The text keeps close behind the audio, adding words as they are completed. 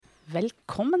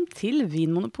Velkommen til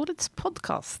Vinmonopolets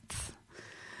podcast.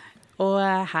 Og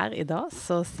her I dag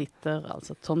så sitter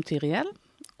altså Tom Tyriel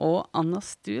og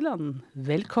Anders Stuland.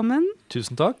 Velkommen.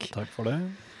 Tusen takk. Takk for det.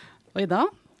 Og I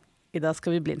dag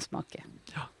skal vi blindsmake.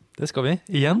 Ja, det skal vi.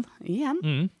 Igjen.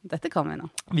 Igjen. Dette kan vi nå.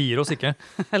 Vi gir oss ikke.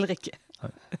 Eller ikke.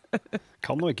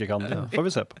 Kan og ikke kan, det får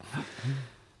vi se på.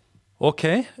 Ok,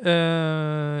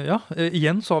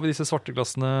 igjen så har vi disse svarte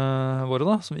glassene våre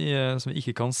da, som vi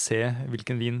ikke kan se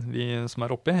hvilken vin som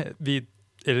oppi. Vi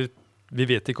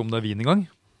vet ikke om det vin engang.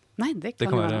 Nei, det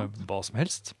kan være hva som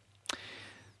helst.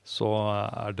 Så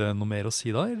det noe mer å si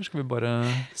da, eller skal vi bare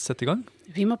sette I gang?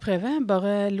 Vi må prøve,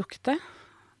 bare lukte.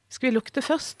 Skal vi lukte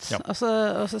først, ja. og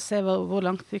så se hvor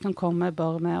langt vi kan komme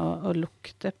bare med å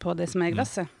lukte på det som I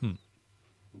glasset?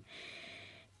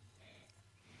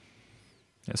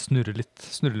 Jeg snurrer litt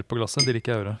på glasset, det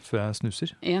liker jeg å gjøre før jeg snuser.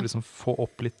 Ja. Liksom få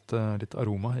opp litt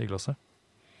aroma I glasset.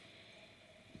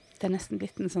 Det nesten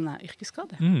blitt en sånn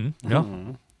yrkesskade. Ja,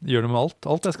 gjør det med alt.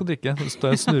 Alt jeg skal drikke, så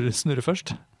står jeg snurrer først.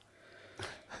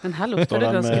 Men her lukter det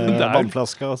ganske med mye.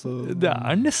 vannflaska. Det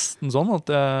nesten sånn at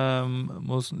jeg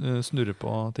må snurre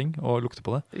på ting og lukte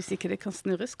på det. Hvis ikke det kan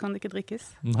snurres, kan det ikke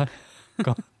drikkes. Nei,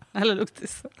 kan. Eller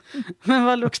luktes. Men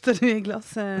hva lukter du I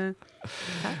glasset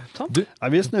her, Tom? Nei,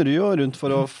 vi snurrer jo rundt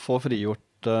for å få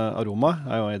frigjort aroma.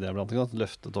 Det jo en idé blant annet,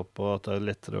 løftet opp og at det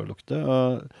lettere å lukte.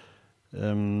 Og,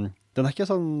 den ikke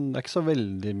så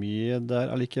veldig mye der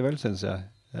allikevel, synes jeg.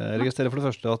 Jeg registrerer for det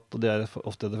første at, og det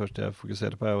ofte det første jeg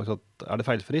fokuserer på, at det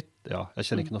feilfritt? Ja, jeg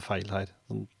kjenner ikke noe feil her.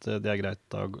 Sånn, det greit,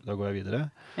 da går jeg videre.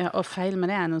 Ja, og feil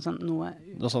med det noe sånt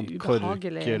kork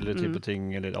eller type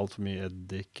ting, eller alt for mye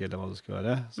eddik, eller hva det skal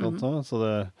være. Sånt, så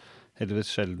det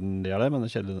heldigvis sjelden det det, men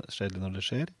det sjelden når det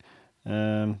skjer.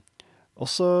 Og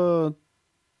så,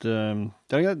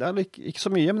 det ikke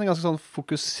så mye, men det ganske sånn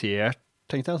fokusert,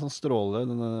 tenkte jeg, sånn stråle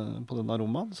på den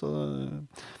aromaen, så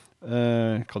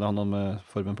kan det ha noe med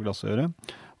formen på glasset å gjøre.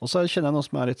 Og så kjenner jeg noe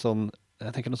som litt sånn,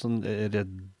 jeg tenker noe sånn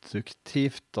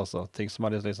reduktivt, altså ting som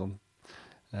litt sånn,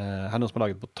 her noe som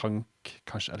laget på tank,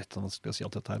 kanskje litt sånn vanskelig å si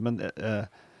alt dette her, men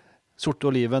sorte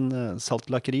oliven, salt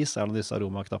lakris noen av disse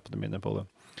aromaknappene mine på det.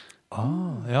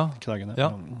 Ja. Knagene.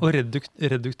 Ja. Og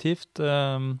reduktivt,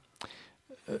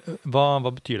 hva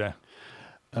betyr det?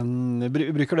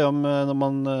 Vi bruker det når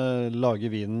man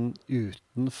lager vinen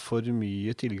uten for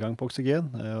mye tilgang på oksygen.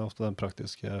 Det ofte den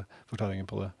praktiske forklaringen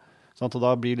på det. Sånn at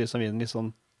da blir liksom vinen litt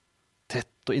sånn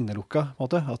tett og innelukka, på en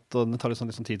måte. At den tar litt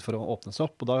sånn tid for å åpne seg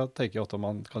opp. Og da tenker jeg at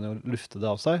man kan jo lufte det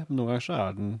av seg. Men noen ganger så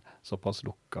den såpass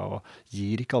lukka og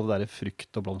gir ikke alle der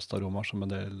frukt- og blomstaromaer som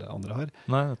en del andre har.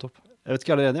 Nei, nettopp. Jeg vet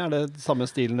ikke, dere enige? Det samme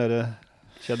stilen dere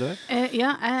kjeder der?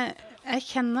 Ja, jeg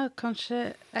kjenner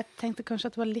kanskje, jeg tenkte kanskje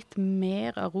at det var litt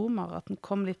mer aromaer, at den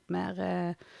kom litt mer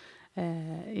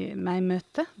meg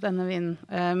møte, denne vinen.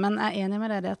 Men jeg enig med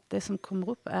deg at det som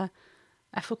kommer opp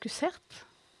fokusert.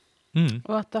 Og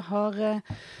at det har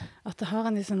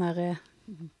en litt sånn der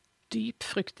dyp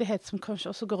fruktighet som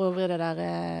kanskje også går over I det der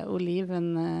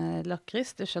oliven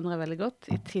lakris, det skjønner jeg veldig godt,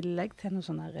 I tillegg til noe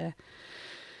sånn der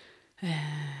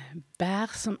bær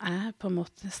som på en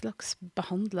måte en slags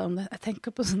behandler om det. Jeg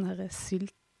tenker på sånne der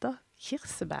sylta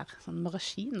kirsebær, sånn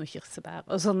maraschino-kirsebær,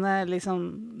 og sånne liksom,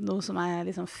 noe som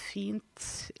liksom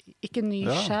fint, ikke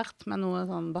nyskjært, men noe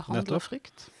sånn behandlet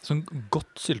frukt. Sånn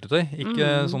godt syltetøy,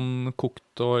 ikke sånn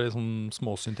kokt og sånn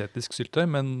småsyntetisk syltetøy,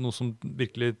 men noe som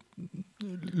virkelig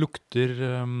lukter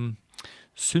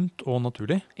sunt og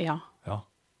naturlig. Ja.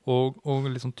 Og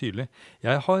litt sånn tydelig.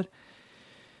 Jeg har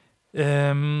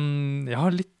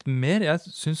litt mer. Jeg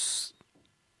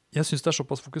syns det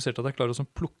såpass fokusert at jeg klarer å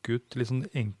plukke ut litt sånn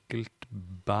enkelt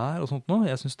bær og sånt nå.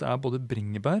 Jeg syns det både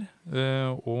bringebær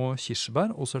og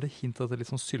kirsebær, og så det hint at det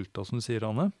litt sånn sylta, som du sier,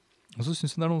 Anne. Og så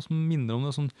syns jeg det noe som minner om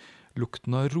det, sånn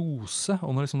lukten av rose,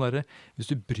 og når liksom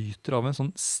hvis du bryter av en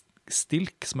sånn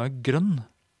stilk som grønn,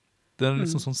 det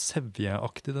litt sånn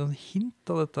sevjeaktig, det hint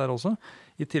av dette her også,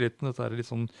 I tillegg til dette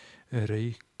litt sånn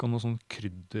røyk og noe sånn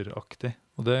krydderaktig.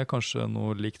 Og det kanskje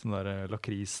noe likt den der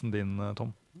lakrisen din,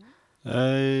 Tom?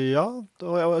 Ja,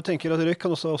 og jeg tenker at røyk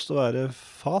kan også være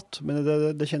fat, men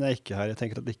det kjenner jeg ikke her. Jeg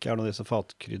tenker at det ikke noen av disse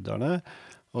fatkrydderne,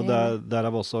 og der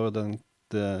vi også den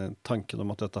tanken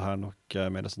om at dette her nok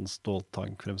mer sånn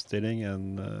ståltankfremstilling enn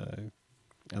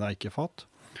eikefat.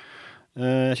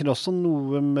 Jeg kjenner også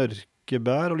noe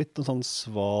mørkebær og litt sånn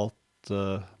svalt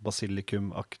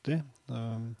basilikumaktig.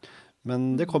 Men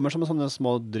det kommer som en sånne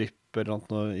små drypp eller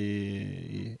noe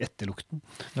I etterlukten.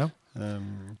 Ja.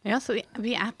 Ja, så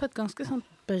vi på et ganske sånn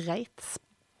breit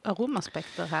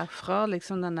aromaspekter her, fra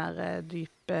liksom den der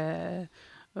dype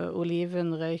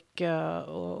oliven røyker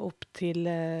og opp til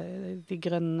de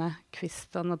grønne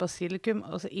kvistene og basilikum,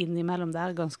 og så innimellom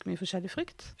der ganske mye forskjellig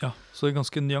frukt. Ja, så det er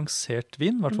ganske nyansert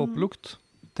vin, I hvert fall på lukt,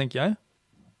 tenker jeg.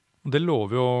 Og det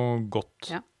lover jo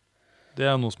godt. Ja. Det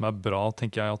er noe som er bra,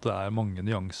 tenker jeg, at det er mange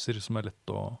nyanser som er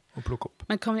lett å plukke opp.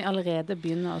 Men kan vi allerede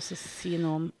begynne å si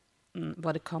noe om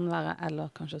hva det kan være,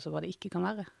 eller kanskje så hva det ikke kan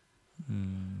være?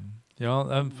 Ja,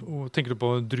 tenker du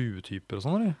på druetyper og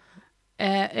sånn, eller?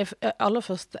 Aller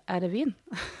først, er det vin?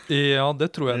 Ja,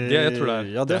 det tror jeg. Jeg tror det er.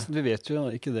 Ja, vi vet jo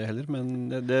ikke det heller, men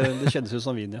det kjennes jo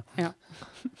som vin, ja. Ja.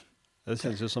 Det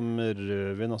kjennes jo som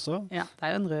rødvin også. Ja, det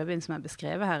er jo en rødvin som er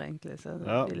beskrevet her, egentlig. Så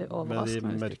det blir litt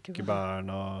overraskende. Med de mørke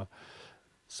bærene og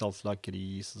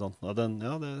saltlakris og sånt.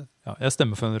 Ja, jeg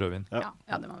stemmer for en rødvin. Ja,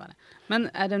 det må være det. Men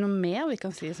er det noe mer vi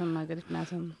kan si som er litt mer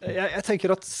sånn... Jeg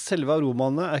tenker at selve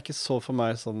aromaene er ikke så for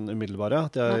meg sånn umiddelbare,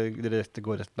 at jeg direkte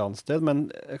går et eller annet sted, men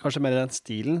kanskje mer den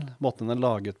stilen, måten den er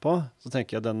laget på, så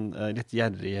tenker jeg den litt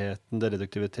gjerrigheten, den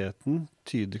reduktiviteten,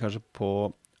 tyder kanskje på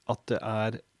at det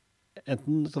er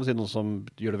enten noe som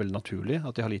gjør det veldig naturlig,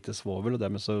 at de har lite svovel, og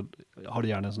dermed så har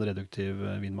de gjerne en sånn reduktiv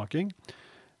vinmaking.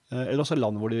 Eller også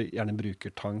land hvor de gjerne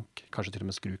bruker tank, kanskje til og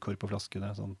med skrukår på flaskene.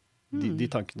 Sånn. De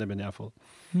tankene begynner jeg å få.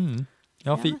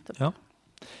 Ja.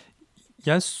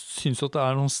 Jeg synes at det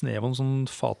er noen snev og sånn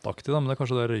fataktig, men det er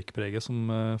kanskje det røykpreget som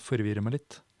forvirrer meg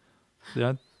litt.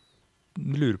 Jeg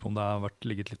lurer på om det har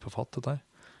ligget litt på fat, dette her.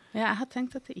 Ja, jeg har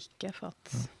tenkt at det ikke er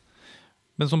fat. Ja.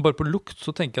 Men som bare på lukt,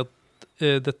 så tenker jeg at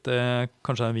dette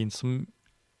kanskje er en vin som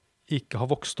ikke har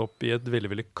vokst opp I et veldig,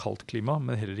 veldig kaldt klima,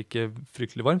 men heller ikke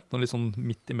fryktelig varmt, noe litt sånn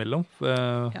midt imellom, for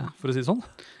å si det sånn.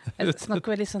 Jeg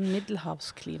snakker vel litt sånn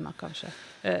middelhavsklima, kanskje.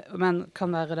 Men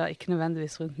kan være da ikke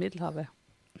nødvendigvis rundt Middelhavet.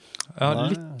 Ja,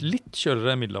 litt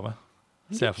kjølere enn Middelhavet,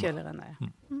 ser jeg for meg. Litt kjølere enn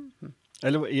det,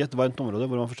 Eller I et varmt område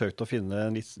hvor man forsøkte å finne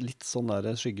en litt sånn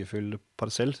der skyggefull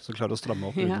parsell som klarer å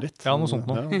stramme opp litt. Ja, noe sånt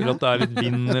noe. Eller at det er litt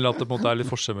vind, eller at det på en måte er litt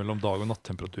forskjell mellom dag- og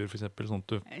nattemperatur, for eksempel. Sånn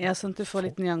sånn at du får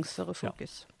litt nyanser og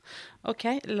fokus. Ja. Ok,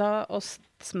 la oss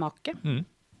smake.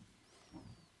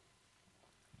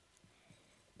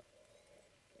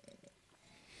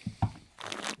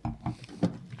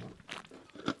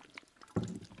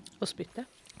 Og spytte.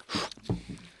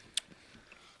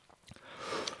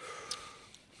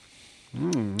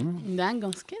 Det er en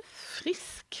ganske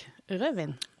frisk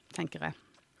rødvin, tenker jeg.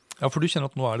 Ja, for du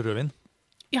kjenner at nå er det rødvin?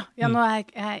 Ja, nå er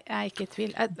jeg ikke I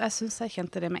tvil. Jeg synes jeg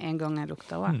kjente det med en gang jeg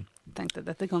lukta også. Jeg tenkte,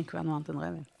 dette kan ikke være noe annet enn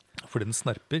rødvin. Fordi den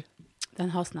snerper?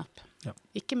 Den har snerp. Ja.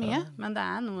 Ikke mye, men det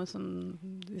er noe som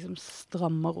liksom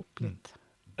strammer opp litt.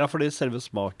 Ja, fordi selve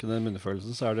smaken og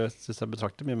munnefølelsen, så det, synes jeg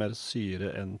betrakter mye mer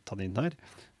syre enn tannin her.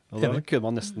 Og da kunne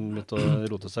man nesten begynt å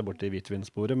rote seg bort I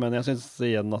hvitvinsporet, men jeg synes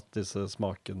igjen at disse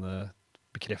smakene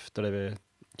bekrefter det vi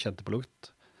kjente på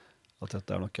lukt, at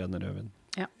dette nok en rødvin.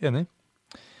 Ja. Enig.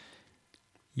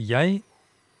 Jeg,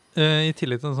 I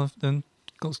tillegg til jeg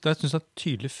synes det er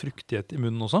tydelig fruktighet I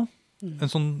munnen også.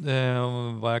 En sånn,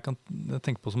 hva jeg kan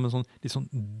tenke på som en sånn, litt sånn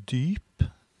dyp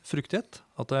fruktighet.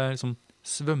 At det liksom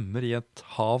svømmer I et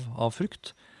hav av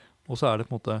frukt, og så det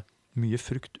på en måte mye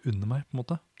frukt under meg, på en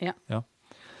måte. Ja.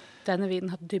 Denne vinen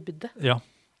har dybde. Ja.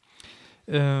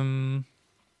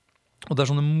 Og det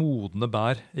sånne modne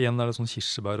bær. Igjen det sånn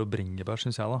kirsebær og bringebær,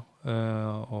 synes jeg da.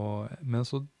 Men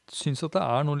så synes jeg at det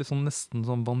noe litt sånn nesten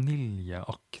sånn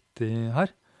vaniljeaktig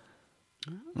her.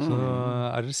 Så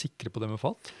dere sikre på det med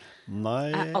fat? Nei.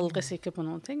 Jeg aldri sikker på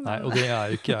noen ting. Nei, og det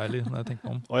jo ikke jeg heller, når jeg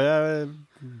tenker om. Og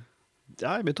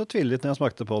jeg begynte å tvile litt når jeg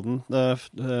smakte på den.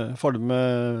 Fordelen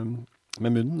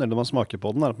med munnen, eller når man smaker på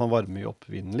den, at man varmer opp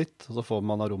vinen litt, og så får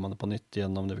man aromaene på nytt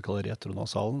gjennom det vi kaller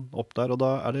retronasalen opp der, og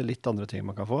da det litt andre ting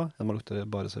man kan få, enn man lukter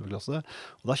bare selvglasset.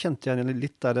 Og da kjente jeg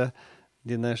litt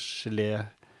dine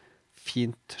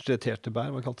fint gelaterte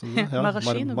bær, hva kalte du det? Ja,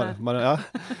 Maraschino-bær. Ja,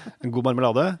 en god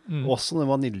marmelade. Også den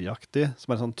vaniljeaktig,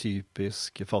 som en sånn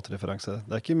typisk fatreferanse.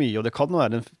 Det ikke mye, og det kan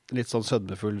være en litt sånn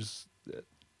sødmefull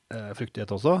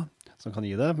fruktighet også, som kan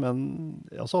gi det, men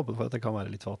jeg er også åpen for at det kan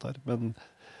være litt fat her. Men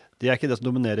det ikke det som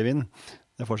dominerer vin.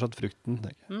 Det fortsatt frukten.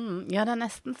 Ja, det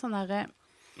nesten sånn der,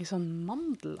 sånn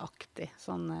mandelaktig,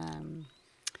 sånn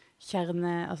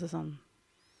kjerne, altså sånn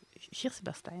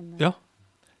kirsebærstein. Ja,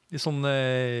 litt sånn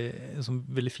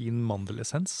veldig fin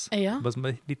mandelessens. Ja. Bare som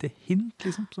et lite hint,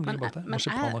 liksom, som men, blir bak det. Men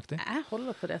jeg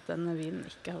holder på det at denne vinen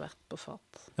ikke har vært på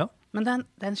fat. Ja. Men det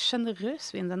en generøs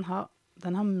vin, den har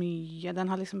mye, den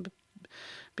har liksom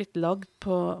blitt lagd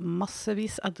på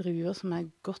massevis av druer som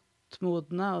godt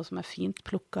modne, og som fint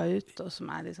plukket ut, og som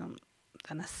liksom,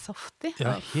 den saftig.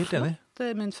 Ja, helt enig.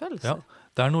 Det munnfølelse. Ja,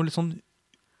 det noe litt sånn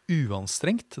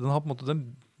uanstrengt. Den har på en måte,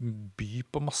 den byr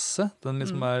på masse. Den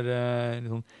liksom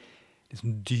litt sånn liksom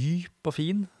dyp og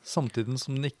fin, samtidig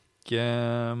som den ikke...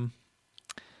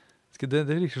 Det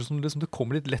virker som liksom, det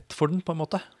kommer litt lett for den, på en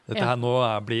måte. Dette her nå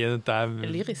dette er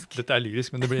lyrisk. Dette er lyrisk,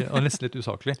 men det blir nesten litt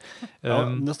usaklig.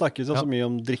 Det snakkes også mye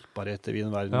om drikkbarhet i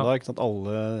vinverden da, ikke sant?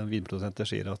 Alle vinprodusenter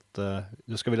sier at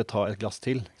du skal ville ta et glass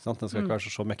til, ikke sant? Den skal ikke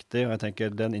være så mektig, og jeg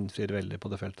tenker den innfrir veldig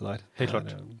på det feltet der. Helt klart.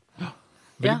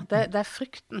 Ja, det er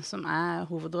frukten som er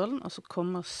hovedrollen, og så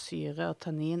kommer syre og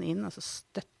tannin inn, og så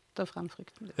støtter frem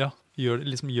frukten. Ja, gjør det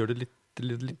litt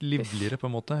livligere på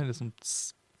en måte, liksom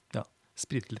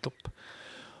sprite litt opp.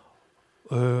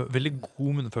 Veldig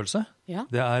god munnfølelse. Ja.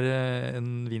 Det er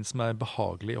en vin som er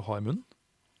behagelig å ha i munnen,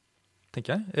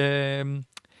 tenker jeg.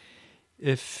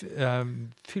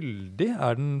 Fyldig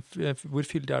er den. Hvor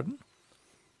fyldig er den?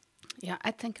 Ja,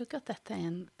 jeg tenker ikke at dette er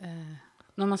en...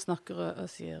 når man snakker og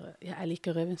sier jeg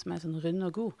liker rødvin som er sånn rund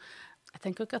og god, jeg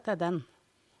tenker ikke at det er den.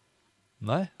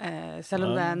 Nei. Selv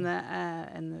om det er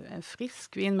en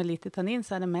frisk vin med lite tannin,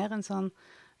 så er det mer en sånn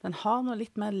den har noe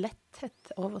litt mer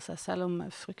letthet over seg, selv om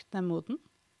frukten er moden.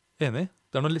 Enig.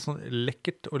 Det er noe litt sånn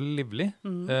lekkert og livlig.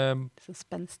 Så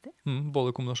spenstig.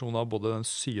 Både kombinasjonen av både den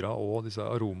syra og disse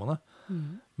aromaene.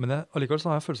 Men allikevel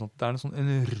så har jeg følelsen at det er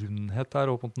en rundhet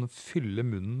der, og den fyller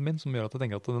munnen min, som gjør at jeg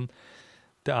tenker at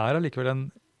det er allikevel en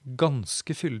ganske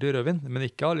fyldig rødvin, men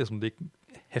ikke av liksom de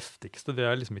heftigste. Det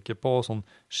er liksom ikke på sånn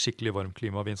skikkelig varm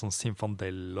klimavin, sånn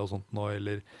Zinfandel og sånt nå,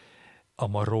 eller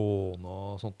Amarone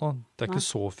og sånt nå. Det er ikke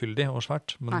så fyldig og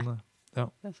svært, men ja.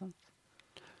 Det er sant.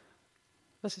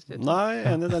 Hva synes du? Nei,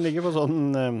 enig, den ligger på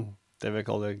sånn, det vi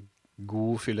kaller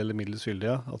god fylle eller middels fyldig,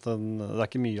 ja. At det er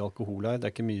ikke mye alkohol her, det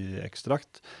er ikke mye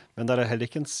ekstrakt, men det er heller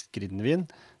ikke en skrinnvin,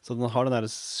 så den har den der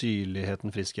syrligheten,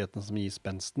 friskheten som gir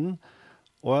spensten,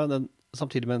 og den,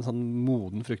 samtidig med en sånn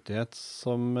moden fruktighet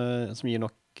som gir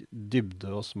nok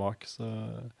dybde og smak, så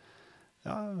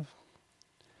ja...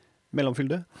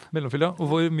 Mellomfylde. Mellomfylde, og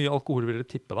hvor mye alkohol vil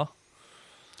dere tippe da?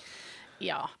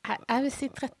 Ja, jeg vil si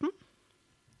 13.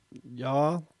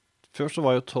 Ja, før så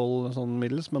var jo 12 sånn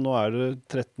middels, men nå er det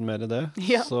 13 mer i det.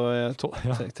 Ja. Så jeg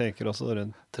tenker også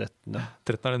rundt 13, ja.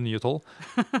 13 er det nye 12.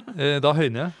 Da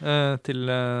høyner jeg til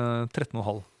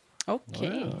 13,5. Ok.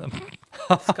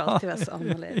 Skal til være så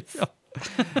annerledes.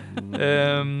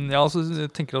 Ja, altså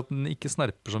jeg tenker at den ikke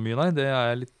snerper så mye, nei. Det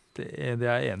er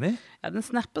jeg enig i. Ja, den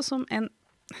snerper som en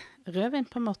rødvin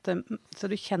på en måte, så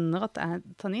du kjenner at det er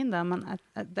tannin der, men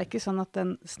det er ikke sånn at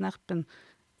den snerpen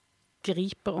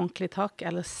griper ordentlig tak,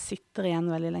 eller sitter igjen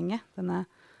veldig lenge. Den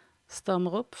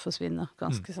stormer opp, forsvinner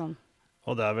ganske sånn.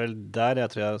 Og det er vel der jeg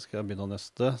tror jeg skal begynne å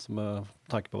nøste, som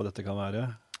tanke på hva dette kan være.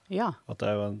 Ja. At det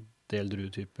er jo en del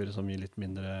druetyper som gir litt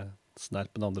mindre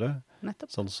snerp enn andre.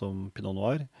 Nettopp. Sånn som Pinot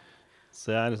Noir.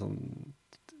 Så jeg er liksom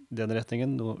den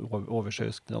retningen,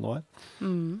 oversjøisk Pinot Noir.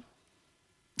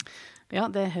 Ja,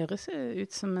 det høres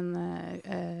ut som en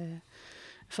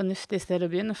fornuftig sted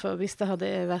å begynne, for hvis det hadde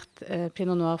vært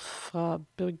Pinot Noir fra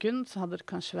Burgund, så hadde det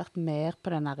kanskje vært mer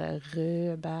på den der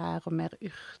røde bær og mer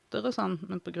urter og sånn,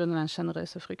 men på grunn av den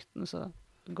generøse frukten, så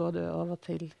går du over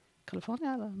til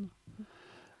California, eller?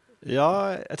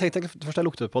 Ja, jeg tenkte egentlig, først jeg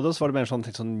luktet på det, så var det mer sånn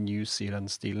New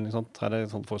Zealand-stilen, ikke sant? Her er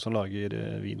det sånn folk som lager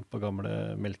vin på gamle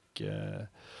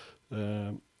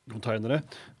melkecontainere,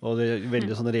 og det er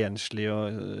veldig sånn renslig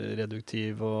og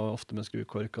reduktiv, og ofte med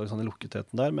skrukork og sånn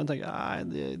lukketheten der, men jeg tenker, nei,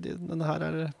 den her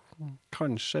er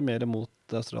kanskje mer mot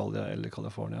Australia eller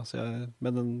California, så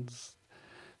med den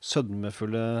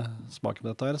sødmefulle smaken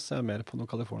med dette her, så jeg mer på noe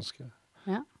kaliforniske.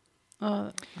 Ja, og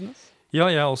Anders? Ja,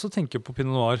 jeg også tenker på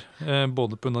Pinot Noir,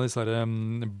 både på grunn av disse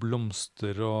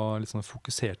blomster og litt sånn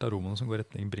fokuserte aromaene som går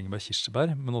retning bringebær,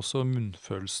 kirsebær, men også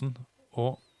munnfølelsen.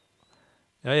 Og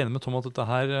jeg er enig med Tom at dette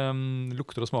her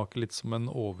lukter og smaker litt som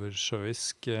en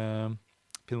oversjøisk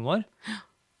Pinot Noir,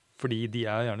 fordi de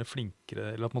er gjerne flinkere,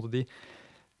 eller på en måte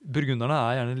burgunderne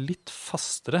er gjerne litt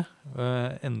fastere,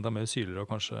 enda mer syrligere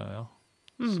og kanskje, ja.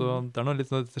 Så det er noe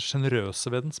litt generøse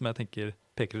ved den som jeg tenker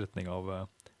peker i retning av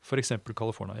for eksempel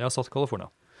California. Jeg har satt California.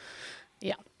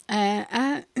 Ja.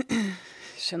 Jeg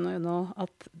skjønner jo nå at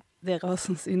dere har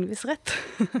sannsynligvis rett.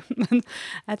 Men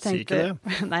jeg tenkte... Si ikke det.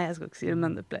 Nei, jeg skal ikke si det,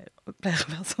 men det pleier å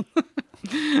være sånn.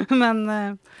 Men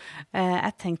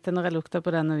jeg tenkte når jeg lukta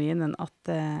på denne vinen at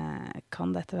kan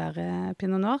dette være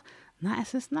Pinot Noir? Nei, jeg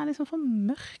synes den er liksom for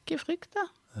mørke frukter.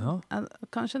 Ja.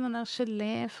 Kanskje den der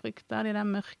geléfrukter, de der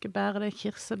mørke bær, det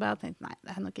kirsebær. Jeg tenkte, nei,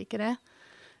 det er nok ikke det.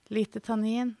 Lite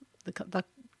tannin. Da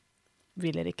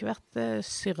ville det ikke vært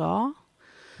Syrah.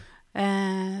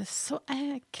 Så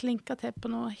jeg klinker til på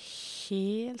noe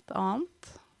helt annet.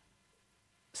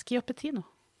 Schioppettino.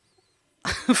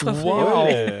 Wow!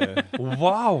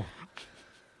 Wow!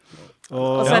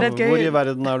 Og hvor i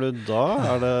verden er du da?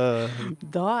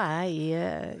 Da er jeg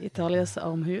i Italias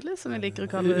armhule, som jeg liker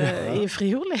å kalle det, i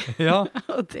Friuli. Ja.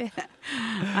 Og det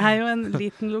er jo en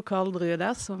liten lokal drue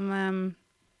der som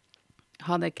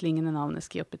har det klingende navnet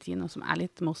Schioppettino, som er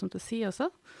litt morsomt å si også.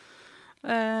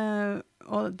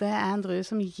 Og det er en drue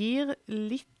som gir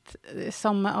litt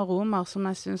samme aromer som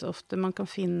jeg synes ofte man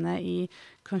kan finne i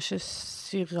kanskje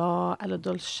Syrah eller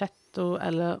Dolcetto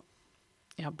eller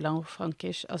Blanc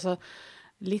Frankish, altså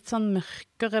litt sånn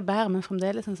mørkere bær, men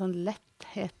fremdeles en sånn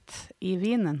letthet i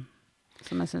vinen,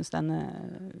 som jeg synes denne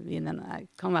vinen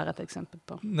kan være et eksempel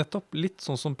på. Nettopp, litt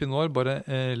sånn som Pinot Noir, bare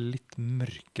litt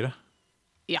mørkere.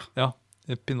 Ja. Ja,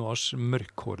 Pinot Noirs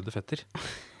mørkhårede fetter.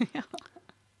 Ja.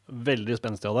 Veldig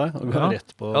spenstig av deg, å gå rett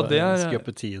på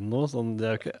Schioppettino. Sånn, det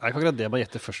er ikke akkurat det man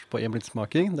gjetter først på en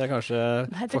blindsmaking. Det er kanskje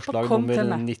forslag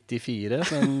nummer 94.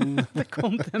 Men det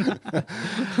kom til meg.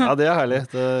 Ja, det er herlig.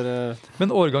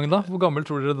 Men årgangen da? Hvor gammel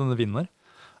tror dere denne vinen er?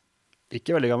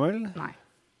 Ikke veldig gammel. Nei.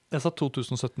 Jeg sa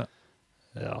 2017, ja.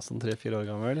 Ja, sånn 3-4 år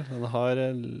gammel. Den har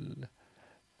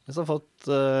liksom fått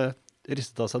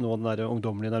ristet av seg noe av den der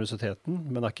ungdommelige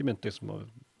nervøsiteten, men det er ikke begynt liksom å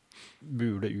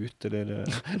bule ut, eller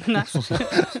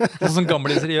sånn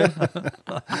gamliser gjør.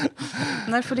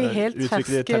 Nei, for de helt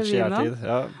ferske viner,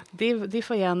 ja. de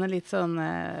får gjerne litt sånn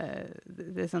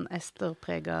det er sånn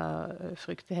esterpreget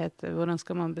fruktighet. Hvordan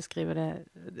skal man beskrive det?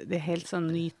 Det er helt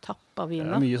sånn ny tapp av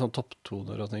viner. Ja, mye sånn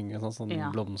topptoner og ting, sånn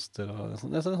blomster og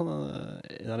sånn. Det er sånn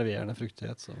enerverende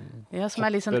fruktighet som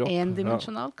er litt sånn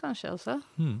endimensjonal kanskje også.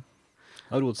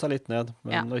 Han har rodet seg litt ned,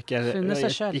 men ikke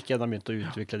enda begynt å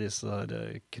utvikle disse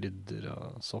her krydder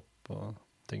og sopp og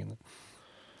tingene.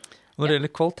 Når det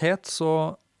gjelder kvalitet, så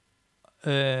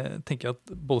tenker jeg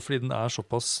at både fordi den er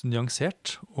såpass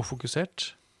nyansert og fokusert,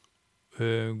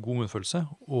 god munnfølelse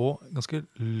og ganske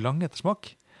lang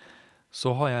ettersmak,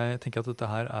 så tenker jeg at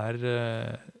dette her er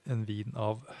en vin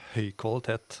av høy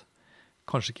kvalitet.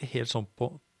 Kanskje ikke helt sånn på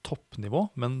toppnivå,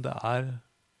 men det er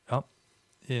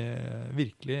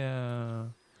virkelig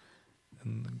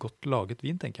en godt laget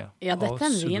vin, tenker jeg. Ja, dette er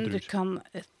en vin du kan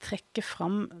trekke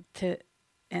fram til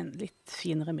en litt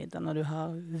finere middag når du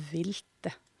har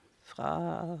viltet fra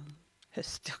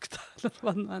høstjakta, eller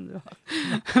hva nå enn du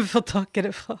har fått tak i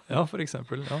det fra. Ja, for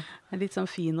eksempel, ja. En litt sånn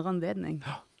finere anledning.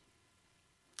 Ja.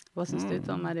 Hva synes du,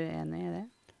 Tom? Er du enig i det?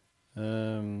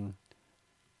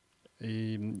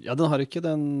 Ja, den har ikke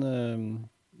den...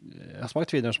 Jeg har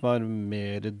smakt viner som har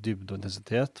mer dybde og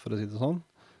intensitet, for å si det sånn.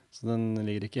 Så den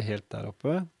ligger ikke helt der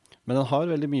oppe. Men den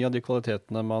har veldig mye av de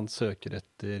kvalitetene man søker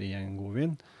etter i en god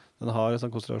vin. Den har en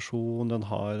sånn konsentrasjon, den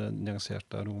har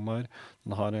nyanserte aromaer,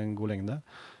 den har en god lengde.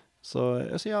 Så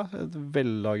jeg sier et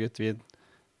vellaget vin.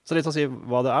 Så litt å si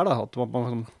hva det er da. At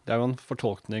det er jo en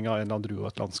fortolkning av en eller annen drue og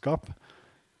et landskap.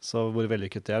 Så hvor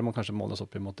vellykket det er, må kanskje måles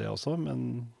opp imot det også.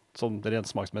 Men sånn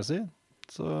rent smaksmessig,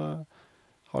 så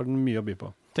har den mye å by på.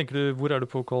 Tenker du, hvor er du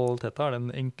på kvalitet? Er det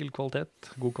en enkel kvalitet,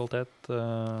 god kvalitet,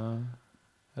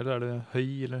 eller er det høy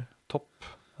eller topp?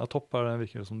 Ja, topp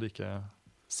virker det som du ikke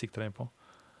sikter deg inn på.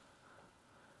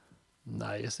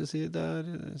 Nei, jeg synes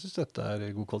dette er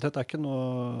god kvalitet. Det er ikke noe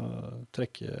å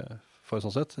trekke for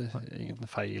sånn sett. Ingen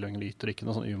feil og ingen lyter, ikke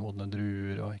noe sånn umodne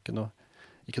druer, og ikke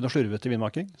noe slurvete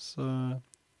vinmaking. Så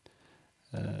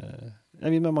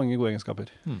jeg vin med mange gode egenskaper.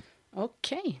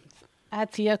 Ok. Er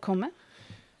tida kommet?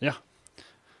 Ja.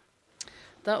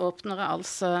 Da åpner jeg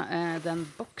altså den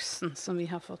boksen som vi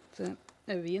har fått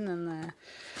vinen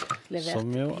levert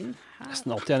som jo inn her.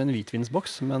 Nesten alltid er en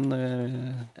hvitvinsboks, men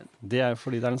det er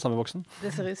fordi det er den samme boksen. Det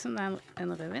ser ut som det er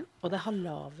en rødvin, og det har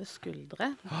lave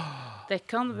skuldre. Det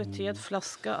kan bety at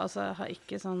flaska har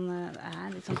ikke sånn, det er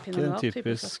en litt sånn Pinot Noir-type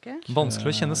flaske.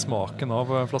 Vanskelig å kjenne smaken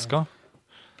av flaska.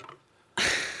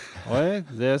 Oi,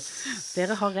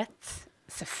 Dere har rett.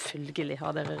 Selvfølgelig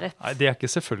har dere rett. Nei, det er ikke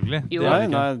selvfølgelig. Jo.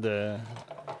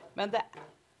 Men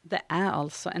det er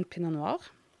altså en Pinot Noir.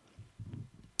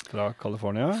 Fra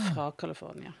California. Fra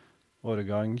California.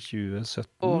 Årgang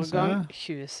 2017. Årgang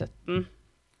 2017.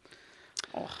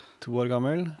 2 år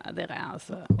gammel. Ja, dere er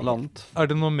altså... Landet.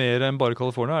 Er det noe mer enn bare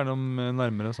California? Er det noe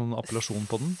nærmere sånn appellasjon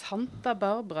på den? Santa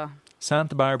Barbara.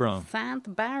 Santa Barbara.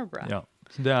 Santa Barbara. Ja,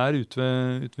 det er ute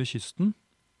ved kysten.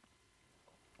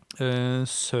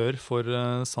 Sør for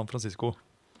San Francisco.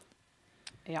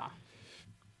 Ja.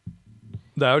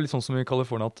 Det er jo litt sånn som i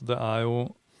California at det er jo,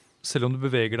 selv om du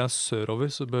beveger deg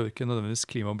sørover, så behøver ikke nødvendigvis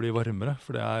klimaet bli varmere,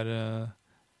 for det er,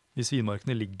 hvis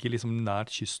vinmarkene ligger liksom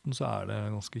nært kysten, så er det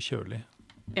ganske kjølig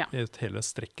i et hele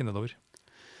strekket nedover.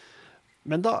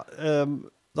 Men da,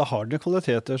 Da har den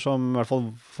kvaliteter som, i hvert fall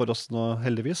for oss nå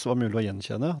heldigvis, var mulig å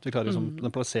gjenkjenne. At vi klarer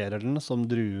den plasserer den som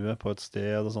drue på et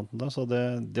sted og sånt. Så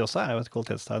det også jo et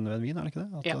kvalitetstegn ved en vin, det ikke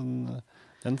det?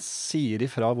 At den sier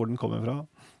ifra hvor den kommer fra.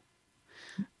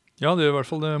 Ja, det gjør i hvert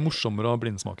fall det morsommere av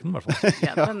blindsmaken, i hvert fall.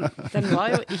 Ja, den var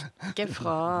jo ikke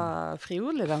fra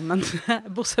Friuli da, men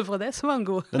bortsett fra det så var den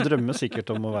god. Den drømmer sikkert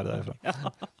om å være derifra.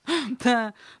 Ja,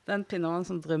 den pinoten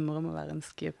som drømmer om å være en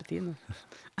schioppettino.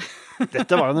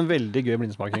 Dette var jo en veldig gøy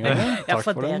blindsmaking. Ja,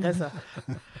 for dere så.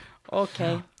 Ok,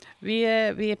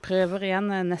 vi prøver igjen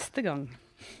neste gang.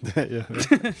 Det gjør vi.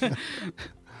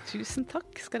 Tusen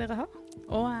takk skal dere ha,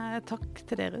 og takk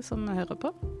til dere som hører på.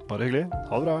 Bare hyggelig.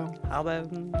 Ha det bra. Ha det.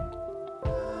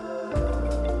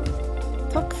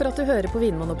 Takk for at du hører på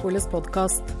Vinmonopolets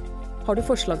podcast. Har du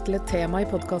forslag til et tema i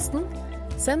podcasten?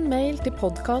 Send mail til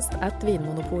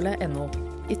podcast@vinmonopolet.no.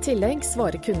 I tillegg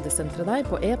svarer kundesenteret deg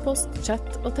på e-post, chat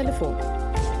og telefon.